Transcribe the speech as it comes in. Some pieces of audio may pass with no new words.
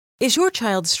Is your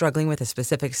child struggling with a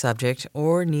specific subject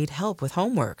or need help with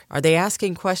homework? Are they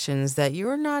asking questions that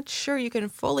you're not sure you can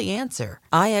fully answer?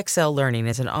 IXL Learning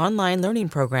is an online learning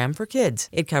program for kids.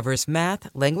 It covers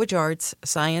math, language arts,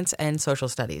 science, and social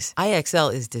studies.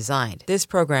 IXL is designed. This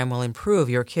program will improve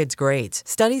your kids' grades.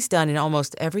 Studies done in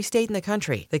almost every state in the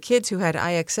country. The kids who had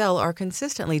IXL are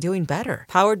consistently doing better.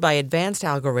 Powered by advanced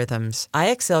algorithms,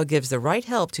 IXL gives the right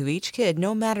help to each kid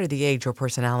no matter the age or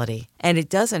personality. And it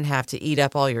doesn't have to eat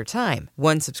up all your time.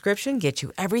 One subscription gets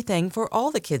you everything for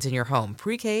all the kids in your home,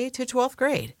 pre-K to 12th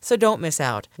grade. So don't miss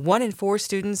out. 1 in 4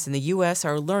 students in the U.S.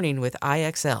 are learning with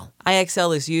IXL.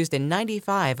 IXL is used in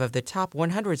 95 of the top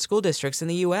 100 school districts in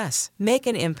the U.S. Make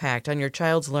an impact on your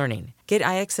child's learning. Get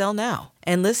IXL now.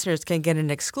 And listeners can get an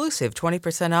exclusive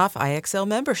 20% off IXL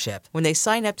membership when they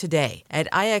sign up today at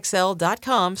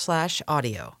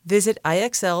IXL.com/audio. Visit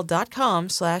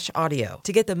IXL.com/audio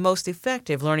to get the most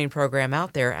effective learning program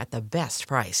out there at the best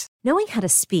price. Knowing how to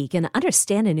speak and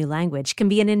understand a new language can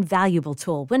be an invaluable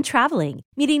tool when traveling,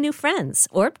 meeting new friends,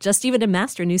 or just even to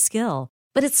master a new skill.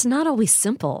 But it's not always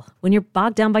simple when you're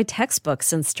bogged down by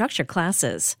textbooks and structured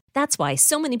classes. That's why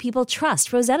so many people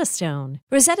trust Rosetta Stone.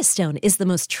 Rosetta Stone is the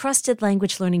most trusted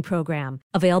language learning program,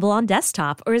 available on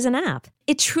desktop or as an app.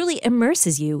 It truly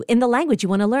immerses you in the language you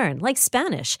want to learn, like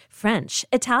Spanish, French,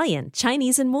 Italian,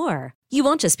 Chinese, and more. You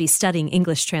won't just be studying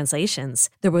English translations.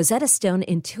 The Rosetta Stone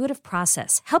intuitive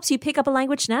process helps you pick up a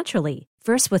language naturally,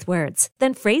 first with words,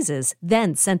 then phrases,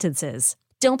 then sentences.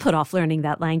 Don't put off learning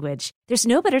that language. There's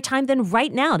no better time than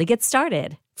right now to get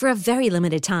started. For a very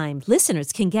limited time,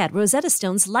 listeners can get Rosetta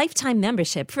Stone's lifetime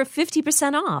membership for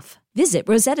 50% off. Visit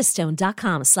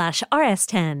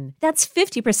rosettastone.com/rs10. That's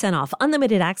 50% off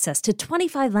unlimited access to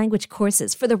 25 language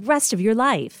courses for the rest of your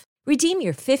life. Redeem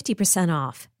your 50%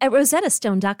 off at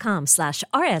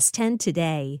rosettastone.com/rs10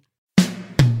 today.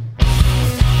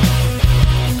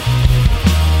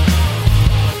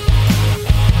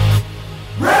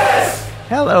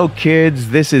 Hello,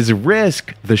 kids. This is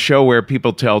Risk, the show where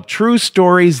people tell true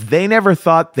stories they never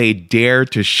thought they'd dare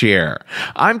to share.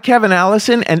 I'm Kevin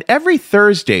Allison, and every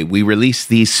Thursday we release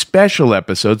these special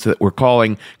episodes that we're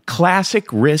calling Classic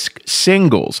Risk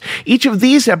Singles. Each of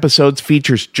these episodes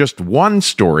features just one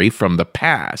story from the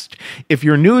past. If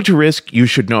you're new to Risk, you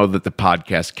should know that the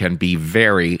podcast can be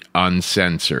very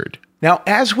uncensored. Now,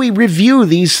 as we review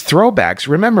these throwbacks,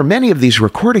 remember many of these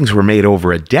recordings were made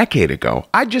over a decade ago.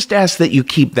 I just ask that you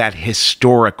keep that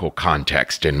historical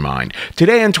context in mind.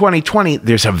 Today in 2020,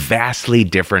 there's a vastly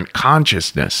different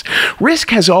consciousness. Risk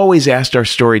has always asked our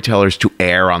storytellers to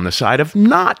err on the side of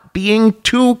not being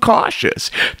too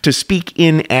cautious, to speak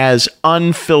in as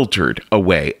unfiltered a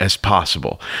way as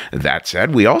possible. That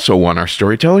said, we also want our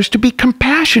storytellers to be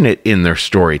compassionate in their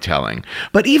storytelling.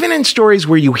 But even in stories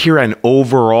where you hear an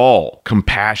overall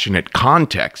compassionate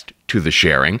context to the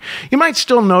sharing, you might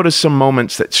still notice some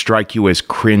moments that strike you as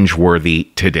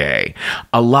cringeworthy today.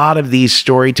 A lot of these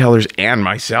storytellers, and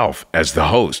myself as the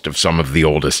host of some of the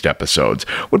oldest episodes,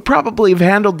 would probably have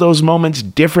handled those moments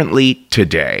differently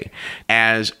today.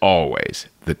 As always,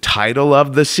 the title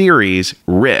of the series,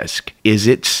 Risk, is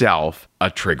itself a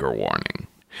trigger warning.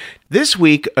 This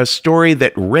week, a story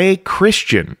that Ray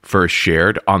Christian first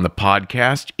shared on the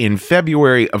podcast in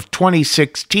February of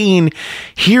 2016.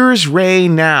 Here's Ray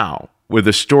now with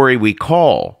a story we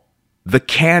call The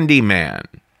Candy Man.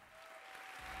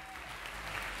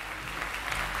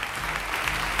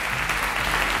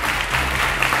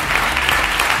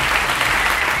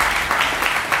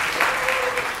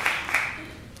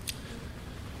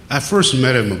 I first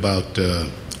met him about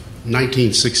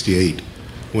 1968.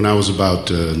 When I was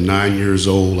about 9 years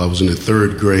old. I was in the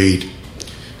 3rd grade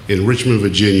in Richmond,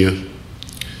 Virginia,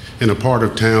 in a part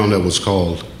of town that was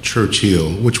called Church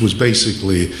Hill, which was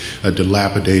basically a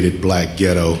dilapidated black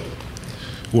ghetto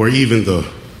where even the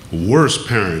worst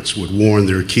parents would warn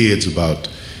their kids about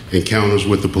encounters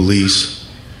with the police,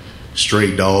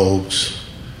 stray dogs,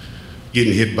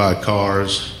 getting hit by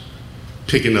cars,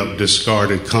 picking up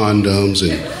discarded condoms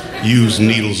and used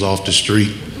needles off the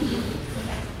street.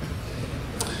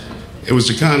 It was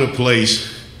the kind of place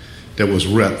that was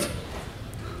wrecked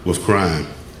with crime.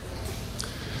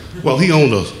 Well, he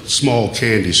owned a small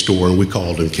candy store, and we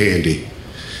called him Candy.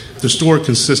 The store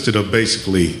consisted of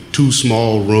basically 2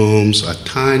 small rooms, a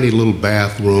tiny little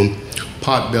bathroom,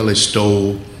 potbelly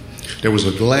stove. There was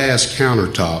a glass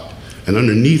countertop, and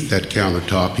underneath that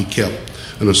countertop, he kept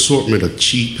an assortment of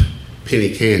cheap penny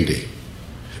candy.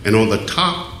 And on the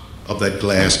top of that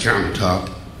glass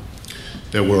countertop,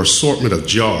 there were an assortment of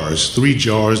jars, 3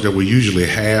 jars that were usually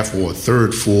half or a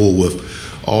third full with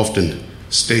often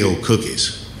stale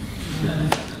cookies.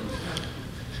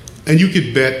 And you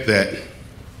could bet that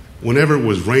whenever it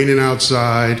was raining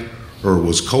outside or it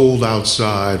was cold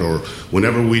outside or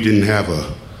whenever we didn't have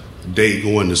a day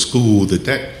going to school,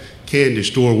 that candy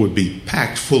store would be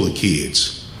packed full of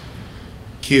kids.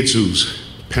 Kids whose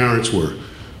parents were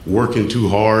working too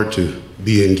hard to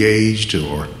be engaged,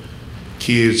 or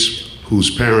kids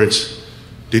whose parents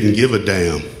didn't give a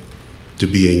damn to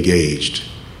be engaged.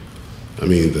 I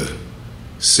mean, the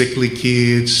sickly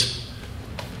kids,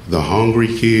 the hungry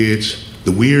kids,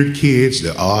 the weird kids,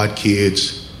 the odd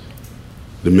kids,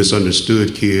 the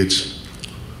misunderstood kids,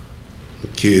 the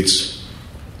kids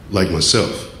like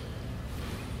myself.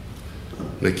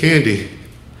 Now, Candy,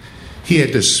 he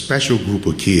had this special group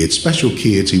of kids, special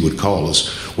kids he would call us,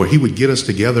 where he would get us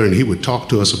together and he would talk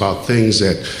to us about things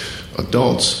that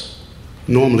adults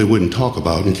normally wouldn't talk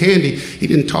about. And Candy, he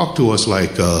didn't talk to us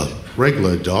like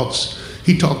regular adults.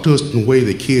 He talked to us in a way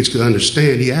that kids could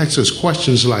understand. He asked us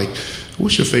questions like,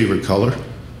 what's your favorite color?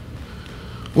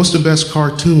 What's the best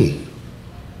cartoon?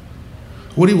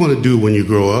 What do you want to do when you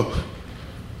grow up?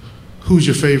 Who's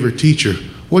your favorite teacher?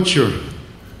 What's your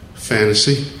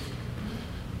fantasy?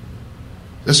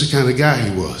 That's the kind of guy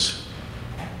he was.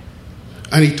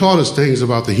 And he taught us things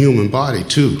about the human body,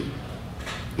 too.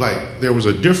 Like, there was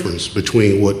a difference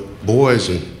between what boys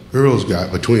and girls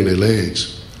got between their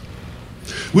legs.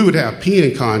 We would have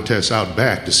peeing contests out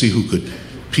back to see who could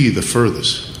pee the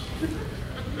furthest.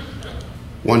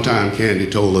 One time, Candy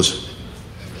told us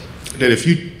that if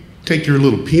you take your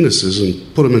little penises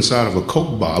and put them inside of a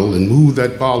Coke bottle and move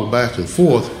that bottle back and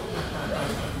forth,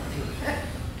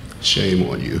 shame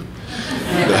on you.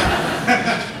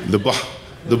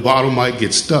 The bottle might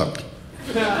get stuck.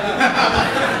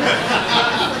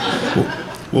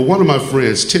 Well, one of my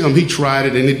friends, Tim, he tried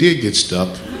it and it did get stuck.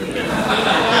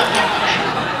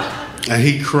 And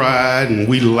he cried and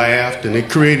we laughed and it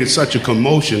created such a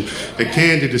commotion that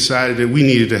Candy decided that we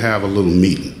needed to have a little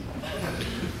meeting.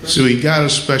 So he got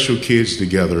his special kids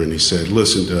together and he said,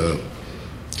 listen,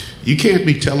 you can't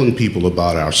be telling people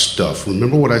about our stuff.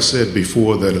 Remember what I said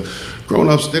before, that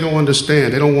grown-ups, they don't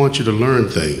understand. They don't want you to learn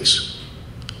things.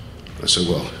 I said,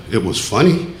 well, it was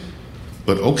funny,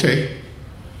 but okay.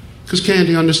 Because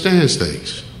Candy understands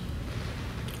things.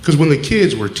 Because when the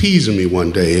kids were teasing me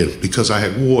one day, and because I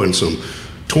had worn some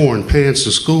torn pants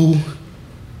to school,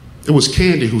 it was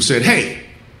Candy who said, hey,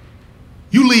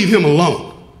 you leave him alone.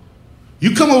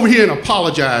 You come over here and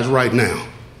apologize right now.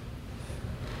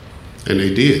 And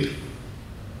they did.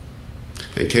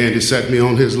 And Candy sat me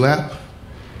on his lap,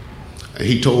 and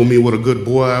he told me what a good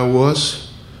boy I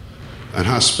was, and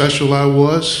how special I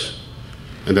was,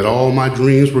 and that all my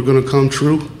dreams were going to come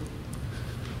true.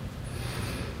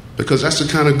 Because that's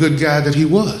the kind of good guy that he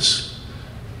was.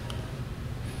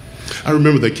 I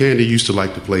remember that Candy used to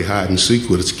like to play hide and seek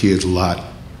with his kids a lot.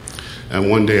 And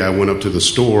one day I went up to the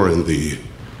store and the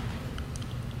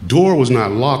door was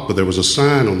not locked, but there was a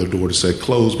sign on the door that said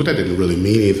closed, but that didn't really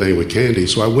mean anything with Candy.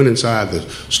 So I went inside the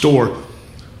store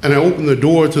and I opened the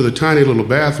door to the tiny little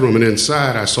bathroom, and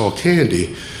inside I saw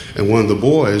Candy and one of the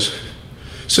boys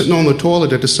sitting on the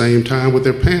toilet at the same time with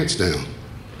their pants down.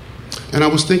 And I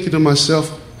was thinking to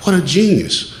myself, what a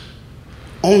genius.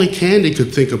 Only Candy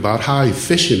could think about how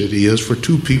efficient it is for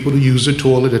two people to use the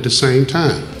toilet at the same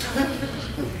time.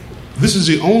 This is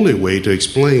the only way to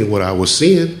explain what I was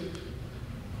seeing.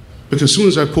 Because as soon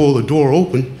as I pulled the door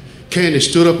open, Candy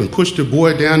stood up and pushed the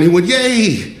boy down, and he went,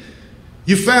 yay,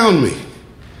 you found me.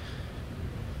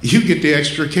 You get the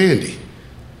extra candy.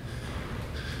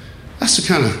 That's the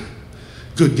kind of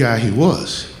good guy he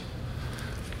was.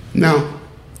 Now,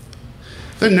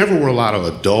 there never were a lot of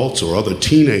adults or other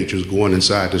teenagers going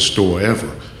inside the store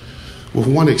ever, with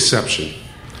one exception.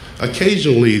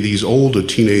 Occasionally, these older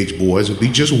teenage boys, it'd be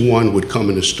just one, would come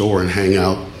in the store and hang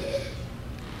out.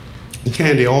 And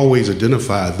Candy always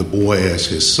identified the boy as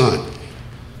his son.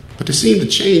 But they seemed to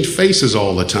change faces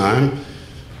all the time.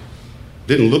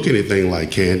 Didn't look anything like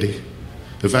Candy.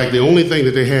 In fact, the only thing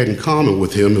that they had in common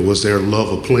with him was their love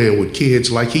of playing with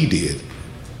kids like he did.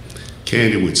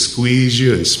 Candy would squeeze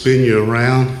you and spin you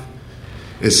around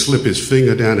and slip his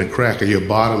finger down the crack of your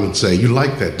bottom and say, you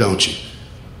like that, don't you?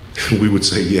 And we would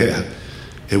say, yeah.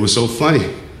 It was so funny.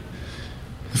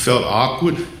 It felt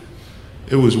awkward.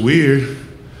 It was weird.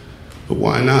 But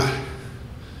why not?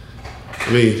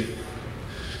 I mean,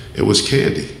 it was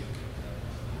Candy.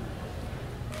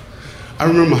 I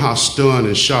remember how stunned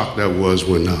and shocked I was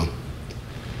when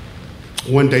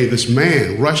one day this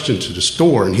man rushed into the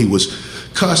store and he was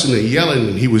cussing and yelling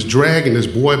and he was dragging this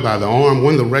boy by the arm,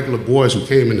 one of the regular boys who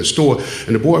came in the store,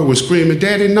 and the boy was screaming,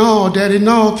 Daddy, no,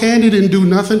 Candy didn't do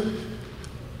nothing.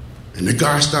 And the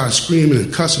guy started screaming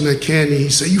and cussing at Candy. He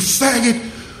said, you faggot,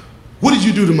 what did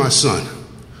you do to my son?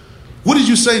 "What did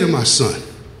you say to my son?"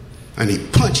 And he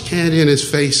punched Candy in his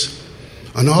face,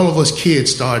 and all of us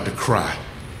kids started to cry.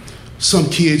 Some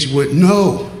kids went,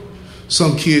 "No."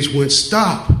 Some kids went,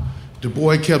 "Stop." The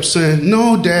boy kept saying,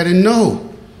 "No, Daddy, no."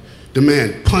 The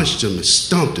man punched him and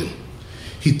stumped him.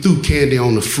 He threw Candy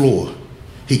on the floor.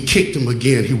 He kicked him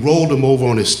again. He rolled him over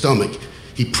on his stomach.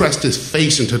 He pressed his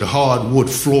face into the hardwood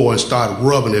floor and started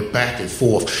rubbing it back and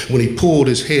forth. When he pulled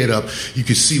his head up, you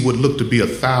could see what looked to be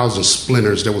 1,000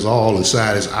 splinters that was all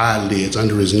inside his eyelids,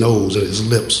 under his nose and his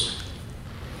lips.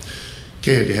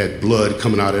 Candy had blood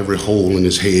coming out every hole in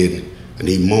his head, and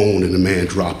he moaned, and the man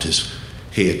dropped his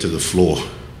head to the floor.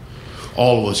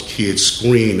 All of us kids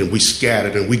screamed, and we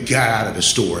scattered, and we got out of the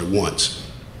store at once.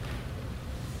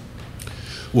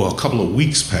 Well, a couple of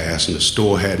weeks passed, and the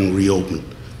store hadn't reopened.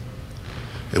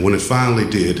 And when it finally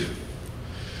did,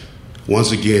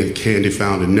 once again, Candy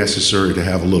found it necessary to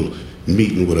have a little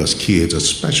meeting with us kids, us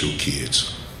special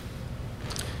kids.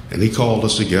 And he called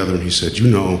us together and he said, "You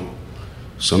know,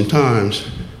 sometimes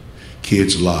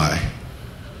kids lie,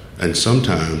 and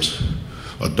sometimes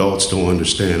adults don't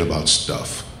understand about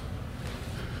stuff."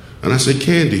 And I said,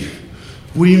 "Candy,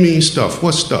 what do you mean stuff?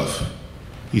 What stuff?"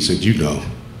 He said, "You know,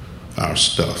 our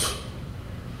stuff."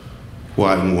 Well,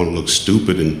 I didn't want to look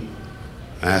stupid and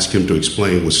ask him to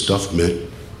explain what stuff meant.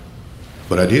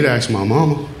 But I did ask my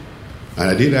mama, and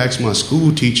I did ask my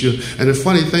school teacher, and the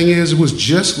funny thing is, it was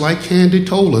just like Candy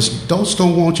told us. Adults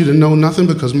don't want you to know nothing,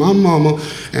 because my mama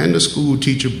and the school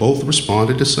teacher both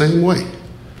responded the same way.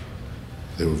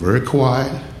 They were very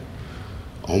quiet,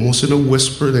 almost in a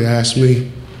whisper. They asked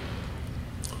me,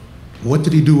 "What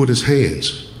did he do with his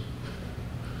hands?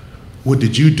 What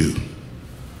did you do?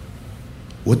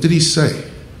 What did he say?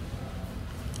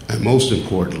 And most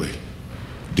importantly,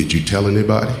 did you tell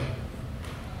anybody?"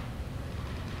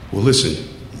 Well, listen,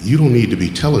 you don't need to be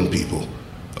telling people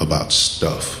about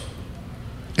stuff.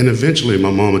 And eventually my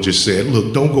mama just said,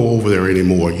 "Look, don't go over there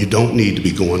anymore. You don't need to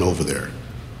be going over there."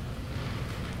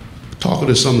 Talking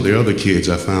to some of the other kids,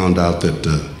 I found out that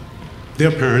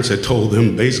their parents had told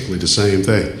them basically the same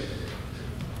thing.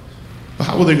 But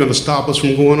how were they going to stop us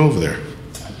from going over there?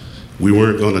 We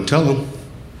weren't going to tell them.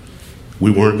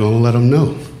 We weren't going to let them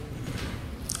know.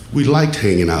 We liked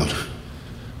hanging out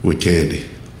with Candy.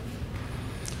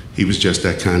 He was just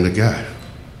that kind of guy.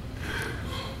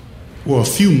 Well, a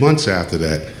few months after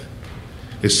that,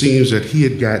 it seems that he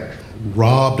had got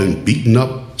robbed and beaten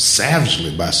up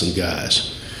savagely by some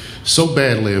guys. So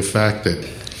badly, in fact, that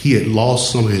he had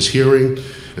lost some of his hearing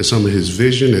and some of his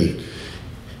vision, and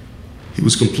he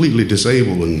was completely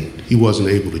disabled, and he wasn't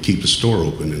able to keep the store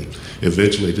open. And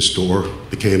eventually the store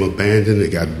became abandoned.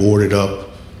 It got boarded up.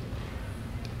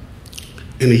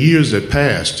 In the years that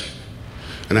passed,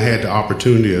 and I had the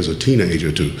opportunity as a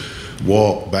teenager to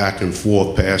walk back and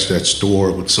forth past that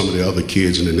store with some of the other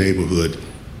kids in the neighborhood,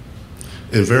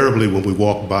 invariably when we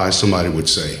walked by, somebody would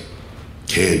say,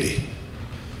 "Candy."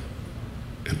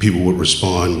 And people would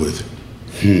respond with,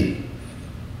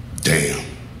 "Damn,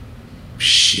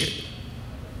 shit,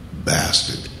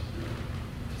 bastard."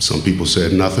 Some people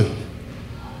said nothing.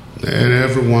 And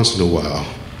every once in a while,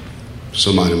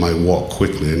 somebody might walk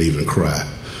quickly and even cry.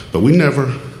 But we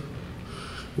never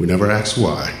asked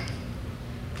why.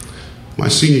 My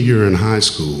senior year in high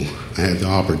school, I had the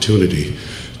opportunity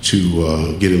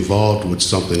to get involved with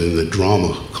something in the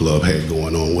drama club had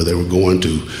going on, where they were going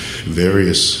to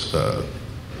various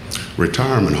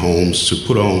retirement homes to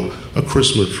put on a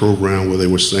Christmas program where they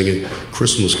were singing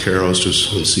Christmas carols to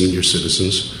some senior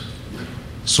citizens.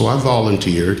 So I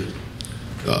volunteered,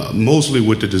 mostly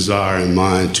with the desire in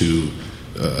mind to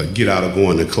get out of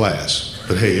going to class.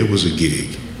 But hey, it was a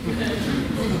gig.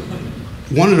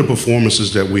 One of the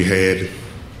performances that we had,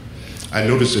 I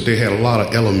noticed that they had a lot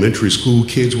of elementary school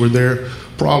kids were there,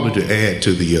 probably to add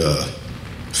to the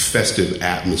festive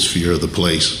atmosphere of the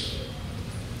place.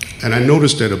 And I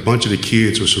noticed that a bunch of the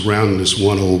kids were surrounding this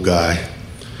one old guy,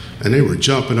 and they were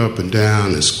jumping up and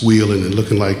down and squealing and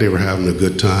looking like they were having a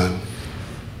good time.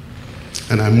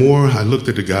 And I looked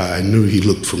at the guy, I knew he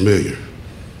looked familiar.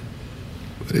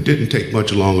 But it didn't take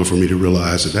much longer for me to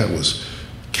realize that was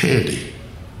Candy.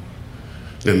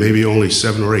 And maybe only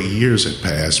 7 or 8 years had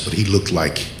passed, but he looked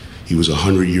like he was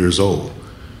 100 years old.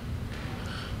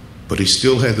 But he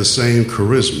still had the same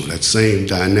charisma, that same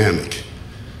dynamic.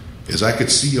 As I could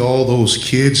see all those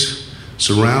kids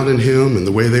surrounding him and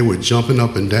the way they were jumping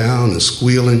up and down and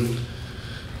squealing,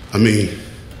 I mean,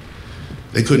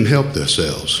 they couldn't help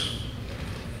themselves.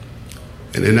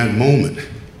 And in that moment,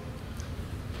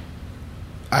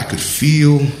 I could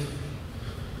feel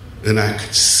and I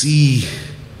could see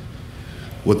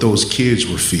what those kids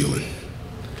were feeling.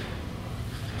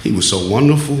 He was so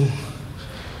wonderful,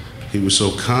 He was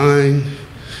so kind.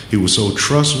 He was so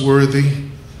trustworthy.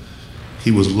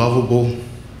 He was lovable,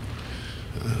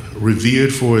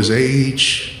 revered for his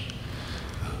age,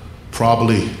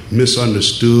 probably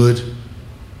misunderstood,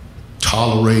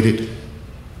 tolerated.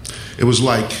 It was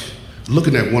like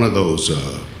looking at one of those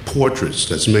portraits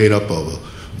that's made up of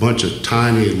a bunch of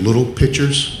tiny little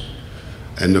pictures,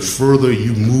 and the further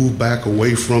you move back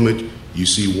away from it, you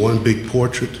see one big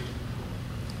portrait.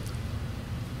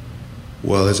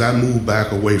 Well, as I moved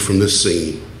back away from this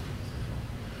scene,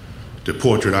 the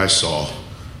portrait I saw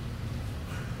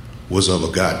was of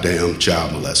a goddamn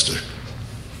child molester.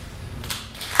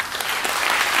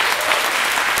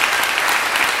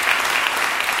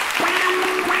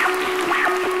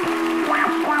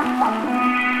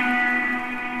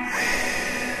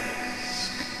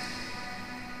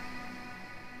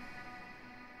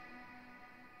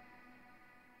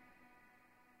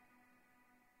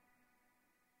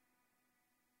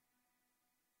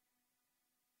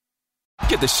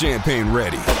 Get the champagne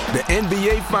ready. The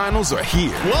NBA Finals are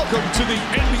here. Welcome to the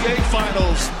NBA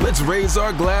Finals. Let's raise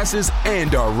our glasses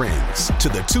and our rings to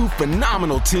the two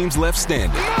phenomenal teams left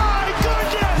standing. My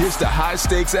goodness! Here's to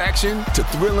high-stakes action, to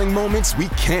thrilling moments we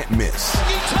can't miss.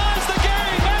 He ties the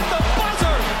game at the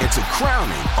buzzer! And to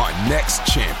crowning our next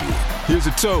champion. Here's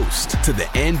a toast to the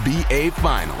NBA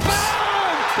Finals.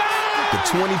 The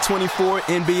 2024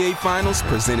 NBA Finals,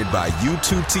 presented by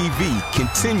YouTube TV,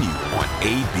 continue on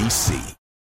ABC.